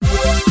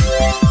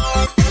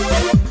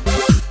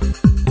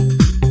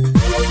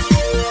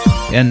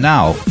And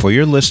now, for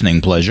your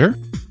listening pleasure.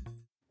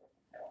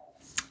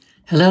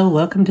 Hello,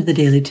 welcome to the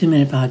Daily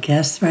 2-Minute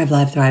Podcast, Thrive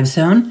Life, Thrive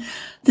Zone.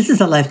 This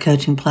is a life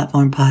coaching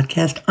platform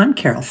podcast. I'm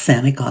Carol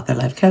Samick, author,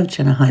 life coach,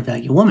 and a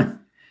high-value woman.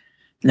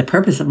 And the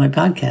purpose of my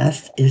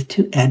podcast is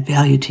to add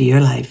value to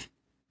your life.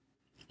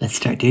 Let's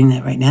start doing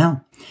that right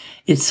now.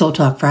 It's Soul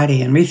Talk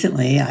Friday, and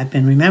recently I've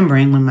been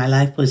remembering when my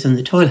life was in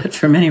the toilet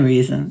for many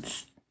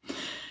reasons.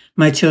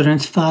 My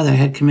children's father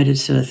had committed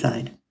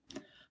suicide.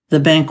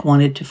 The bank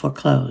wanted to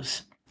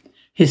foreclose.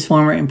 His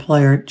former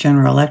employer,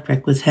 General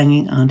Electric, was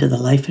hanging on to the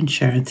life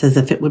insurance as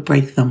if it would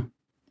break them.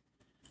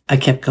 I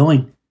kept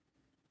going.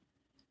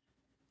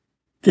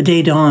 The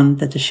day dawned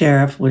that the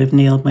sheriff would have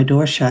nailed my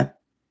door shut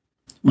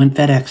when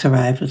FedEx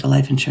arrived with a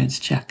life insurance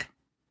check.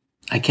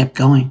 I kept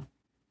going.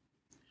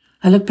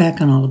 I look back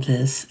on all of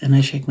this and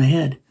I shake my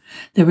head.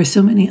 There were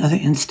so many other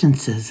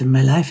instances in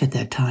my life at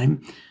that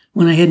time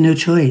when I had no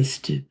choice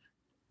to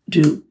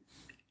do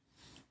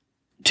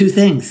two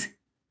things: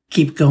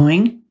 keep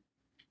going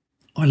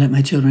or let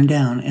my children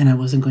down, and I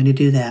wasn't going to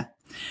do that.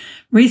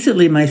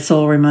 Recently, my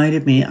soul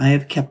reminded me I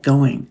have kept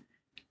going.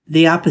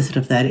 The opposite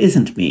of that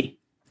isn't me.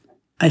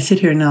 I sit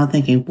here now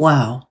thinking,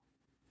 wow,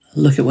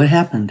 look at what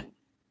happened.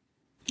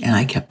 And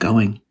I kept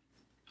going.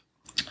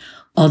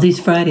 All these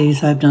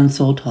Fridays I've done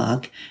Soul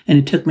Talk, and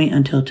it took me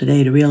until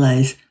today to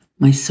realize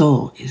my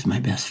soul is my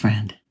best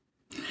friend.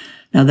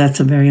 Now that's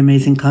a very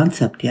amazing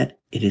concept, yet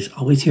it is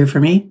always here for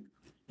me.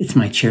 It's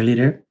my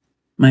cheerleader,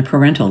 my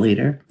parental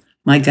leader,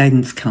 my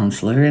guidance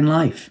counselor in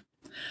life.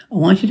 I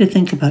want you to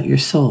think about your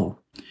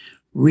soul.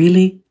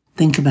 Really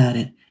think about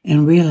it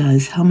and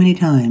realize how many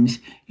times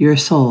your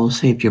soul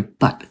saved your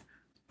butt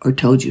or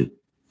told you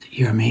that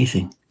you're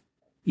amazing.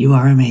 You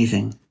are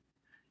amazing.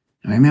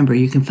 And remember,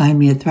 you can find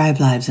me at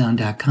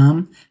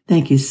thrivelivezone.com.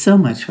 Thank you so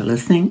much for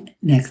listening.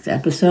 Next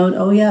episode,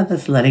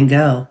 that's letting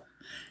go.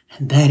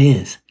 And that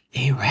is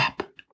a wrap.